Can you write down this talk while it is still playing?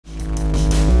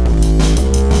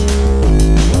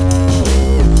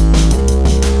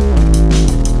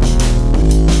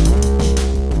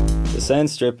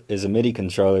SoundStrip is a MIDI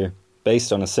controller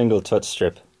based on a single touch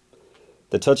strip.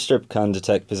 The touch strip can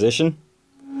detect position,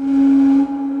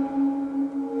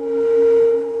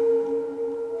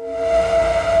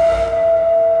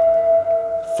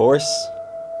 force,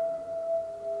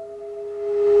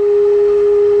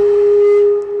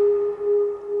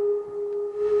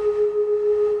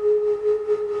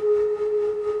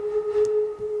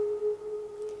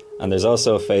 and there's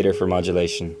also a fader for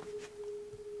modulation.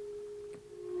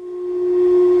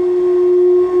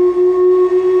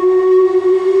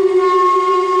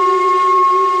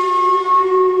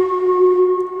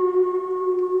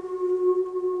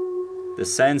 The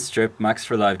SoundStrip Max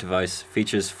for Live device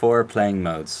features 4 playing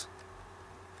modes.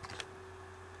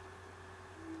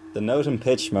 The note and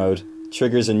pitch mode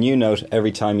triggers a new note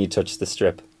every time you touch the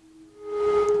strip.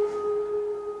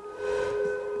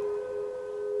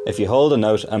 If you hold a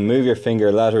note and move your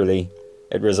finger laterally,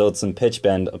 it results in pitch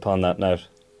bend upon that note.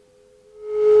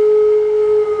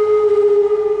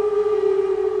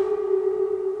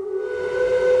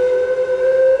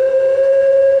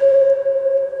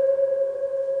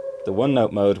 The one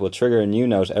note mode will trigger a new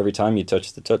note every time you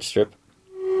touch the touch strip,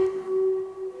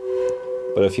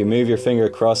 but if you move your finger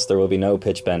across there will be no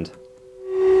pitch bend.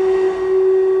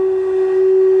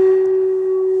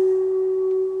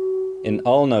 In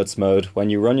all notes mode, when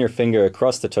you run your finger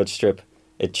across the touch strip,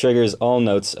 it triggers all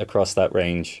notes across that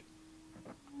range.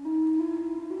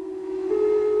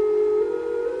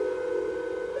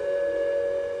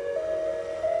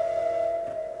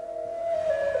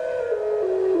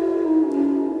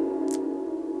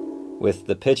 With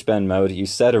the pitch bend mode, you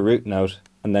set a root note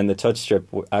and then the touch strip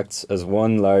acts as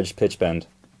one large pitch bend.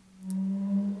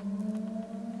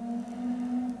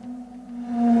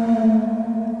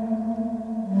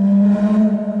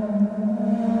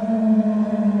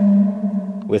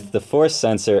 With the force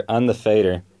sensor and the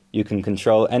fader, you can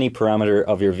control any parameter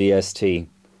of your VST.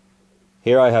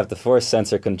 Here I have the force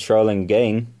sensor controlling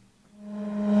gain,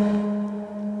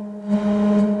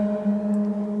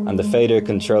 and the fader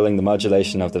controlling the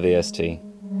modulation of the VST.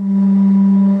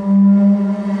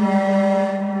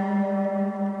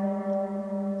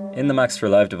 In the Max for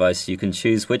Live device, you can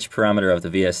choose which parameter of the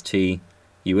VST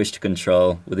you wish to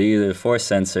control with either the force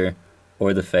sensor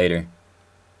or the fader.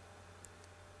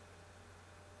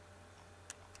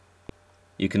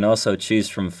 You can also choose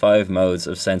from 5 modes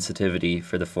of sensitivity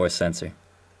for the force sensor.